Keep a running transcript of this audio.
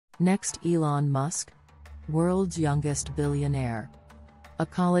Next, Elon Musk, world's youngest billionaire. A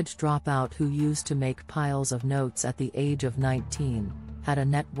college dropout who used to make piles of notes at the age of 19, had a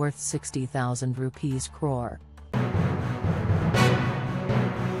net worth 60,000 rupees crore.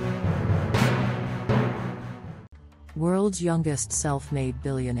 World's youngest self-made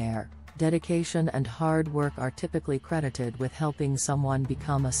billionaire. Dedication and hard work are typically credited with helping someone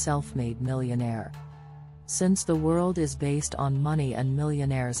become a self-made millionaire. Since the world is based on money and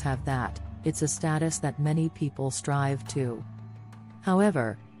millionaires have that, it's a status that many people strive to.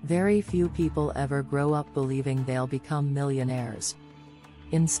 However, very few people ever grow up believing they'll become millionaires.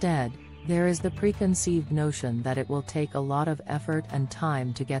 Instead, there is the preconceived notion that it will take a lot of effort and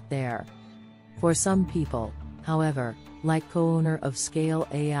time to get there. For some people, however, like co-owner of Scale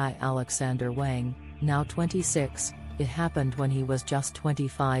AI Alexander Wang, now 26, it happened when he was just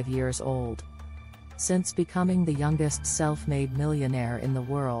 25 years old. Since becoming the youngest self-made millionaire in the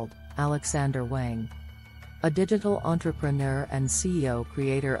world, Alexander Wang, a digital entrepreneur and CEO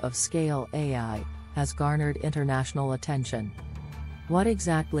creator of Scale AI, has garnered international attention. What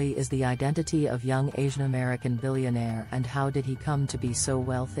exactly is the identity of young Asian American billionaire and how did he come to be so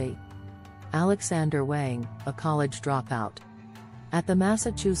wealthy? Alexander Wang, a college dropout. At the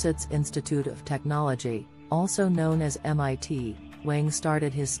Massachusetts Institute of Technology, also known as MIT, Wang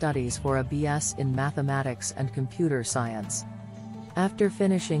started his studies for a BS in mathematics and computer science. After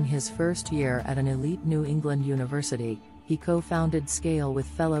finishing his first year at an elite New England university, he co-founded Scale with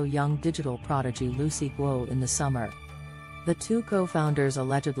fellow young digital prodigy Lucy Guo in the summer. The two co-founders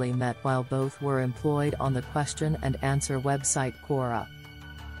allegedly met while both were employed on the question and answer website Quora.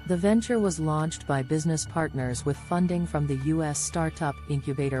 The venture was launched by business partners with funding from the U.S. startup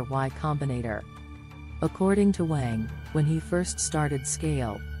incubator Y Combinator. According to Wang, when he first started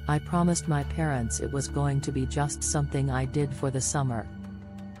Scale, "I promised my parents it was going to be just something I did for the summer.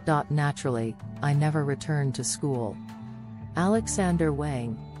 Naturally, I never returned to school." Alexander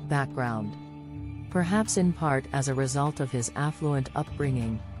Wang, background. Perhaps in part as a result of his affluent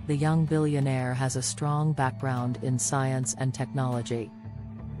upbringing, the young billionaire has a strong background in science and technology.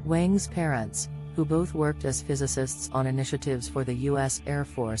 Wang's parents, who both worked as physicists on initiatives for the U.S. Air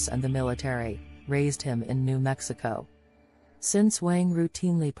Force and the military, raised him in New Mexico. Since Wang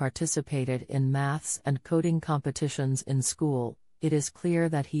routinely participated in maths and coding competitions in school, it is clear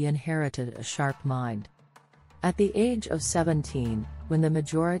that he inherited a sharp mind. At the age of 17, when the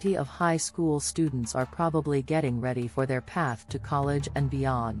majority of high school students are probably getting ready for their path to college and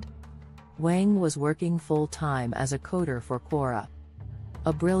beyond, Wang was working full-time as a coder for Quora.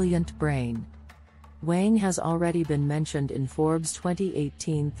 A brilliant brain. Wang has already been mentioned in Forbes'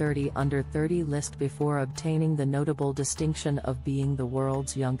 2018 30 Under 30 list before obtaining the notable distinction of being the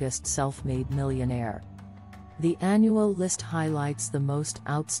world's youngest self-made millionaire. The annual list highlights the most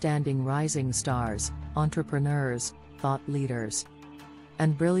outstanding rising stars, entrepreneurs, thought leaders,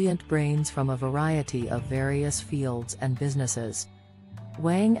 and brilliant brains from a variety of various fields and businesses.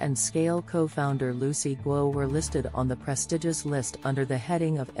 Wang and Scale co-founder Lucy Guo were listed on the prestigious list under the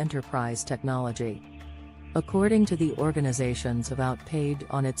heading of Enterprise Technology. According to the organization's about page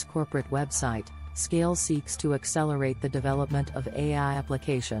on its corporate website, Scale seeks to accelerate the development of AI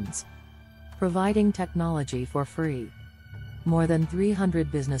applications, providing technology for free. More than 300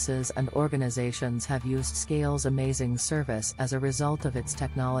 businesses and organizations have used Scale's amazing service as a result of its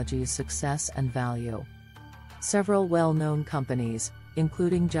technology's success and value. Several well-known companies,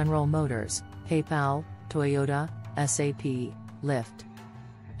 including General Motors, PayPal, Toyota, SAP, Lyft,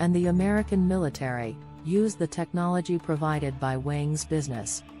 and the American military, use the technology provided by Wang's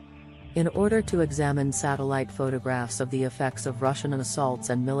business. In order to examine satellite photographs of the effects of Russian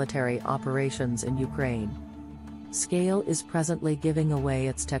assaults and military operations in Ukraine, Scale is presently giving away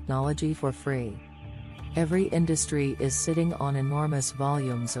its technology for free. Every industry is sitting on enormous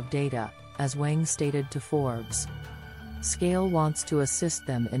volumes of data, as Wang stated to Forbes. Scale wants to assist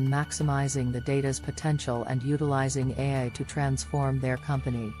them in maximizing the data's potential and utilizing AI to transform their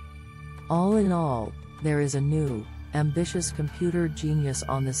company. All in all, there is a new, ambitious computer genius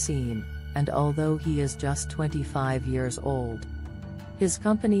on the scene, and although he is just 25 years old, his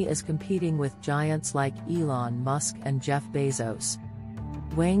company is competing with giants like Elon Musk and Jeff Bezos.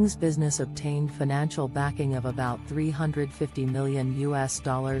 Wang's business obtained financial backing of about $350 million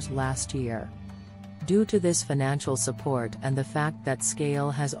last year. Due to this financial support and the fact that Scale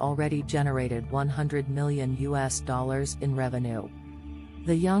has already generated $100 million in revenue,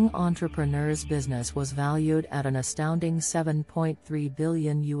 the young entrepreneur's business was valued at an astounding $7.3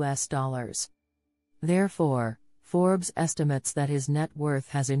 billion. Therefore, Forbes estimates that his net worth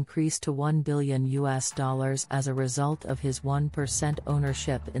has increased to $1 billion as a result of his 1%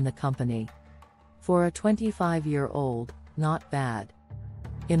 ownership in the company. For a 25-year-old, not bad.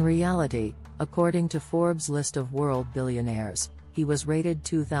 In reality, according to Forbes' list of world billionaires, he was rated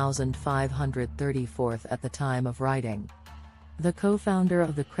 2,534th at the time of writing. The co-founder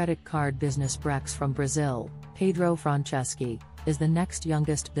of the credit card business Brex from Brazil, Pedro Franceschi, is the next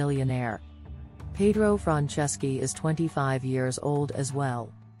youngest billionaire. Pedro Franceschi is 25 years old as well.